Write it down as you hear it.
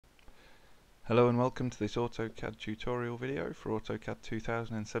Hello and welcome to this AutoCAD tutorial video for AutoCAD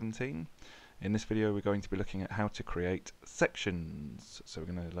 2017. In this video we're going to be looking at how to create sections. So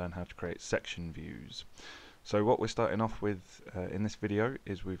we're going to learn how to create section views. So what we're starting off with in this video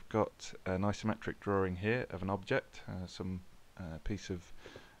is we've got an isometric drawing here of an object, some piece of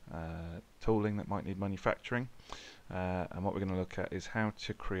tooling that might need manufacturing, and what we're going to look at is how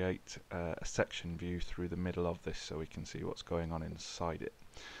to create a section view through the middle of this so we can see what's going on inside it.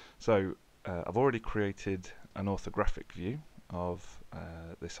 So I've already created an orthographic view of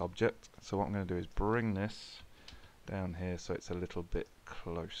this object, so what I'm going to do is bring this down here so it's a little bit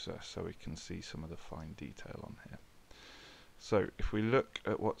closer so we can see some of the fine detail on here. So if we look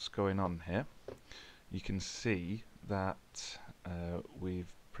at what's going on here, you can see that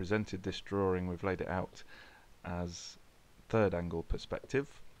we've presented this drawing, we've laid it out as third angle perspective.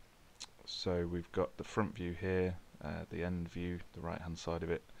 So we've got the front view here, the end view, the right hand side of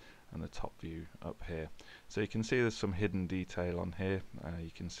it, and the top view up here. So you can see there's some hidden detail on here.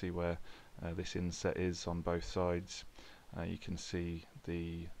 You can see where this inset is on both sides. You can see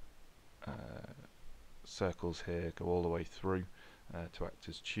the circles here go all the way through to act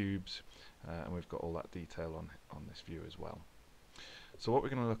as tubes, and we've got all that detail on this view as well. So what we're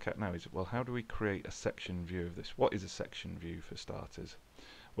going to look at now is, well, how do we create a section view of this? What is a section view for starters?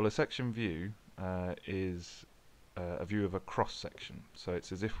 Well, a section view is a view of a cross section. So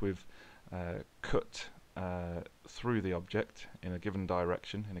it's as if we've cut through the object in a given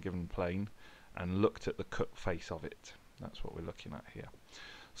direction, in a given plane, and looked at the cut face of it. That's what we're looking at here.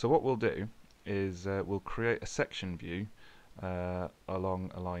 So what we'll do is we'll create a section view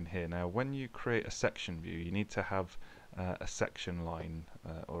along a line here. Now when you create a section view, you need to have a section line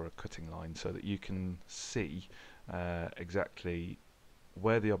or a cutting line so that you can see exactly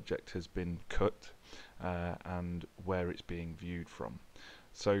where the object has been cut and where it's being viewed from.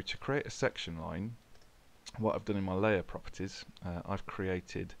 So to create a section line, what I've done in my layer properties, I've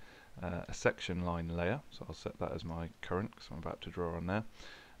created a section line layer, so I'll set that as my current because I'm about to draw on there.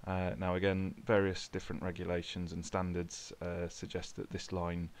 Now again, various different regulations and standards suggest that this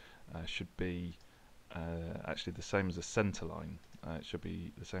line should be actually the same as a center line. It should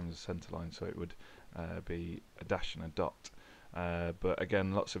be the same as a center line, so it would be a dash and a dot. But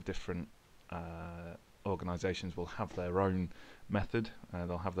again, lots of different organisations will have their own method,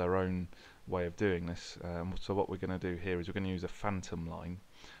 they'll have their own way of doing this. So what we're going to do here is we're going to use a phantom line,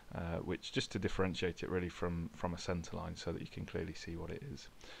 which just to differentiate it really from a centre line so that you can clearly see what it is.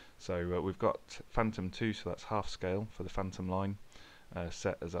 So we've got phantom 2, so that's half scale for the phantom line,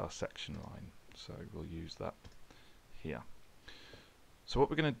 set as our section line. So we'll use that here. So what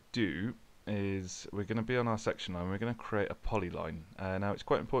we're going to do is we're going to be on our section line, we're going to create a polyline. Now it's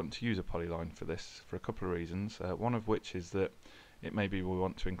quite important to use a polyline for this for a couple of reasons, one of which is that it may be we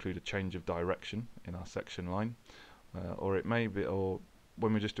want to include a change of direction in our section line, or it may be, or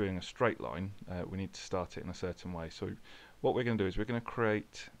when we're just doing a straight line, we need to start it in a certain way. So what we're going to do is we're going to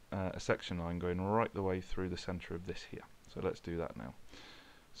create a section line going right the way through the centre of this here. So let's do that now.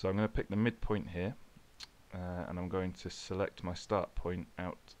 So I'm going to pick the midpoint here, and I'm going to select my start point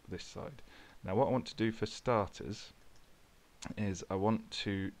out this side. Now what I want to do for starters is I want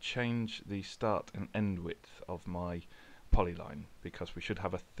to change the start and end width of my polyline, because we should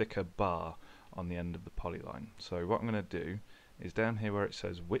have a thicker bar on the end of the polyline. So what I'm going to do is down here where it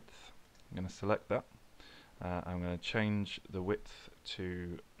says width, I'm going to select that. I'm going to change the width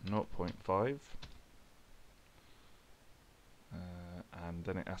to 0.5, and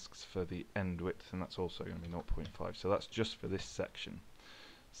then it asks for the end width, and that's also going to be 0.5. So that's just for this section.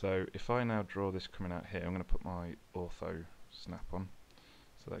 So if I now draw this coming out here, I'm going to put my ortho snap on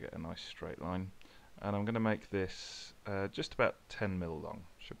so that I get a nice straight line, and I'm going to make this just about 10 mil long,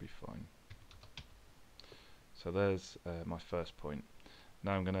 should be fine. So there's my first point.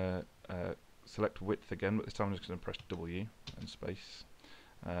 Now I'm going to select width again, but this time I'm just going to press W and space,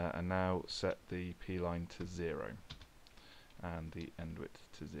 and now set the P line to 0 and the end width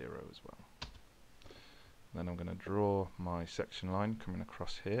to 0 as well. Then I'm going to draw my section line coming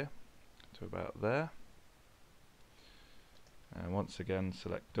across here to about there, and once again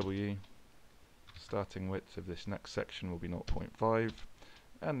select W. Starting width of this next section will be 0.5,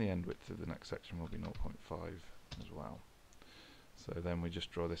 and the end width of the next section will be 0.5 as well. So then we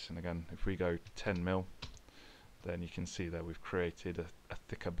just draw this in again. If we go 10 mil, then you can see there we've created a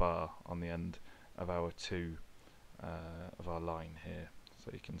thicker bar on the end of our of our line here.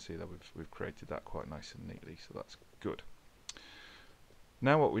 So you can see that we've created that quite nice and neatly, so that's good.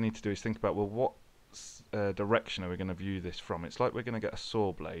 Now what we need to do is think about, well, what direction are we going to view this from? It's like we're going to get a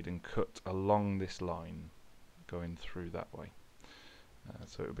saw blade and cut along this line going through that way.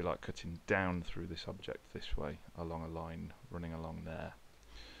 So it would be like cutting down through this object this way along a line running along there.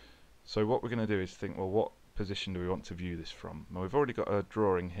 So what we're going to do is think, well, what position do we want to view this from? Now we've already got a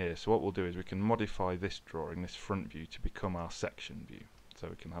drawing here, so what we'll do is we can modify this drawing, this front view, to become our section view. So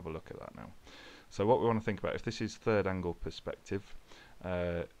we can have a look at that now. So what we want to think about, if this is third angle perspective,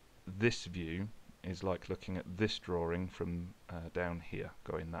 this view is like looking at this drawing from down here,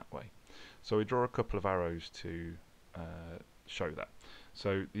 going that way. So we draw a couple of arrows to show that.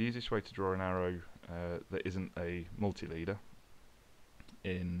 So the easiest way to draw an arrow that isn't a multi-leader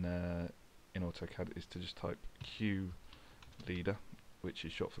in AutoCAD is to just type Q leader, which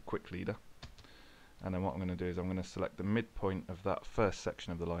is short for quick leader. And then what I'm going to do is I'm going to select the midpoint of that first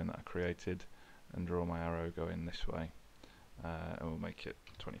section of the line that I created and draw my arrow going this way, and we'll make it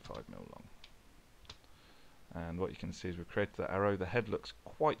 25mm long. And what you can see is we've created that arrow. The head looks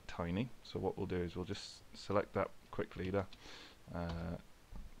quite tiny, so what we'll do is we'll just select that quick leader,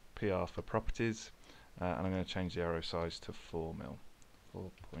 PR for properties, and I'm going to change the arrow size to 4mm,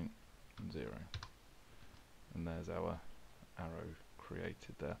 4.0, and there's our arrow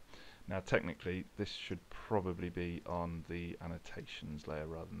created there. Now technically this should probably be on the annotations layer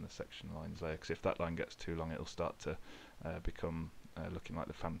rather than the section lines layer, because if that line gets too long it'll start to become looking like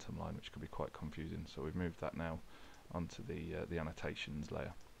the phantom line, which could be quite confusing. So we've moved that now onto the annotations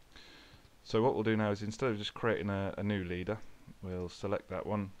layer. So what we'll do now is, instead of just creating a new leader, we'll select that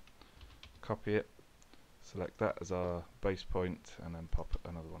one, copy it, select that as our base point, and then pop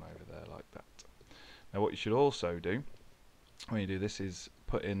another one over there like that. Now what you should also do when you do this is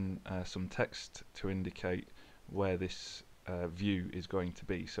put in some text to indicate where this view is going to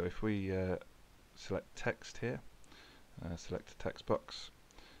be. So if we select text here, select a text box,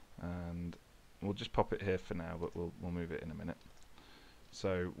 and we'll just pop it here for now, but we'll move it in a minute.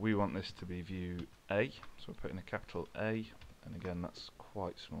 So we want this to be view A, so we'll put in a capital A, and again that's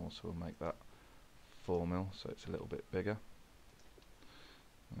quite small, so we'll make that 4mm, so it's a little bit bigger.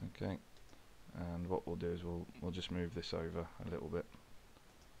 Okay, and what we'll do is we'll just move this over a little bit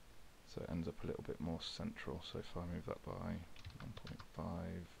so it ends up a little bit more central. So if I move that by 1.5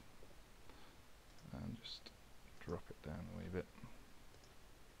 and just drop it down a wee bit,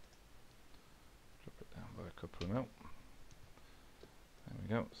 drop it down by a couple of mil. There we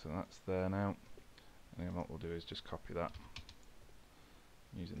go, so that's there now. And then what we'll do is just copy that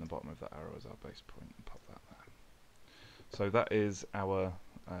using the bottom of that arrow as our base point and pop that there. So that is our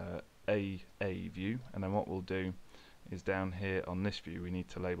AA view, and then what we'll do is down here on this view we need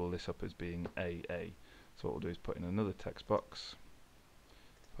to label this up as being AA. So what we'll do is put in another text box,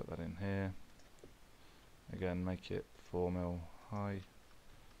 put that in here, again make it 4mm high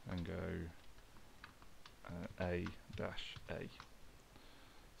and go A-A.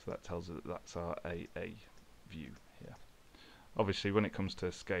 So that tells us that that's our AA view here. Obviously when it comes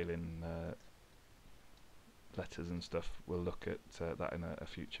to scaling letters and stuff, we'll look at that in a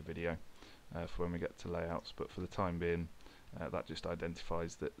future video for when we get to layouts, but for the time being that just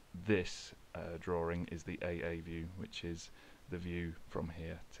identifies that this drawing is the AA view, which is the view from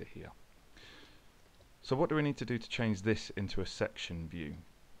here to here. So what do we need to do to change this into a section view?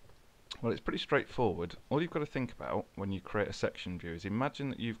 Well, it's pretty straightforward. All you've got to think about when you create a section view is, imagine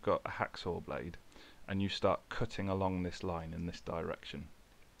that you've got a hacksaw blade and you start cutting along this line in this direction.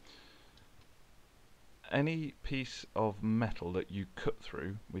 Any piece of metal that you cut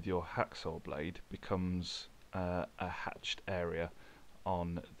through with your hacksaw blade becomes a hatched area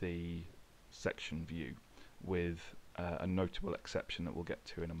on the section view, with a notable exception that we'll get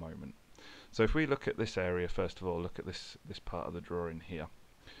to in a moment. So if we look at this area first of all, look at this part of the drawing here.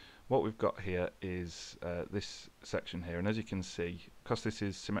 What we've got here is this section here, and as you can see, because this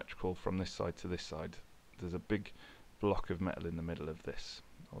is symmetrical from this side to this side, there's a big block of metal in the middle of this,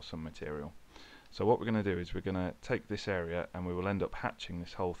 or some material. So what we're going to do is we're going to take this area and we will end up hatching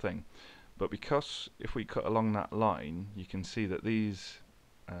this whole thing. But because if we cut along that line, you can see that these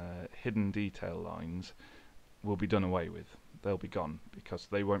hidden detail lines will be done away with. They'll be gone because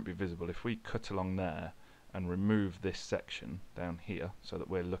they won't be visible. If we cut along there and remove this section down here so that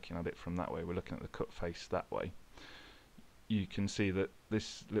we're looking at it from that way, we're looking at the cut face that way, you can see that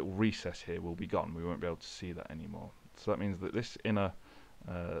this little recess here will be gone. We won't be able to see that anymore. So that means that this inner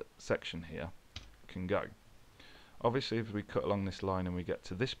section here can go. Obviously if we cut along this line and we get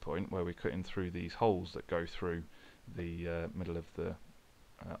to this point where we're cutting through these holes that go through the middle of the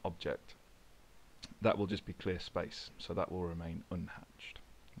object, that will just be clear space, so that will remain unhatched.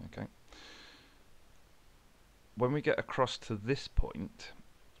 Okay. When we get across to this point,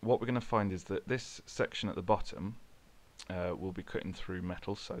 what we're going to find is that this section at the bottom will be cutting through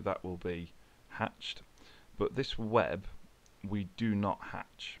metal, so that will be hatched, but this web we do not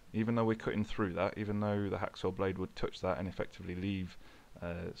hatch. Even though we're cutting through that, even though the hacksaw blade would touch that and effectively leave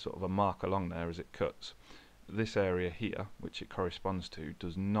sort of a mark along there as it cuts, this area here, which it corresponds to,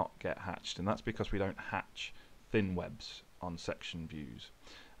 does not get hatched, and that's because we don't hatch thin webs on section views.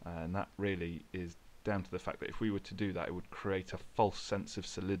 And that really is down to the fact that if we were to do that, it would create a false sense of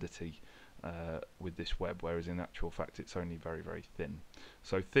solidity with this web, whereas in actual fact it's only very, very thin.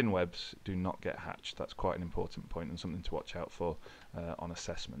 So thin webs do not get hatched. That's quite an important point and something to watch out for on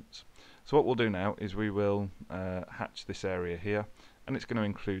assessments. So what we'll do now is we will hatch this area here, and it's going to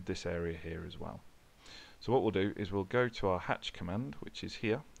include this area here as well. So what we'll do is we'll go to our hatch command, which is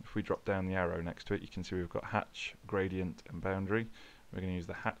here. If we drop down the arrow next to it, you can see we've got hatch, gradient and boundary. We're going to use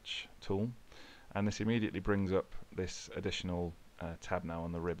the hatch tool, and this immediately brings up this additional tab now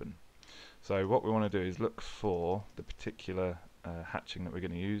on the ribbon. So what we want to do is look for the particular hatching that we're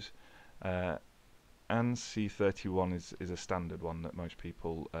going to use, and C31 is a standard one that most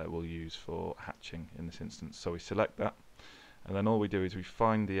people will use for hatching in this instance. So we select that, and then all we do is we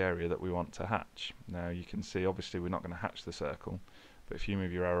find the area that we want to hatch. Now you can see obviously we're not going to hatch the circle, but if you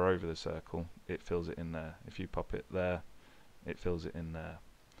move your arrow over the circle, it fills it in there. If you pop it there, it fills it in there.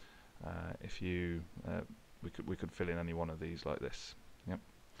 If you we could fill in any one of these like this. Yep.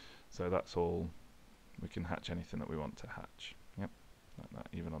 So that's all. We can hatch anything that we want to hatch. Yep. Like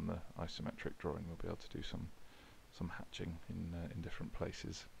that. Even on the isometric drawing, we'll be able to do some hatching in different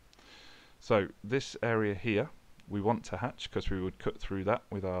places. So this area here we want to hatch because we would cut through that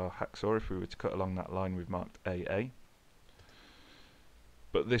with our hacksaw if we were to cut along that line we've marked AA.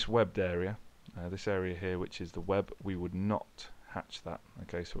 But this webbed area, this area here, which is the web, we would not hatch that.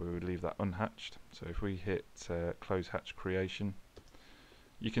 Okay, so we would leave that unhatched. So if we hit close hatch creation,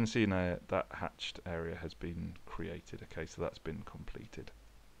 you can see now that hatched area has been created. Okay, so that's been completed.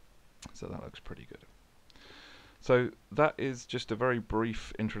 So that looks pretty good. So that is just a very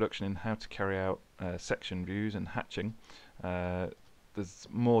brief introduction in how to carry out section views and hatching. There's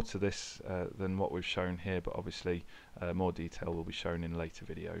more to this than what we've shown here, but obviously more detail will be shown in later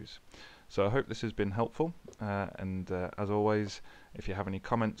videos. So I hope this has been helpful, and as always, if you have any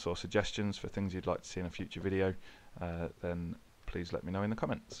comments or suggestions for things you'd like to see in a future video, then please let me know in the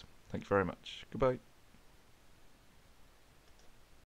comments. Thank you very much. Goodbye.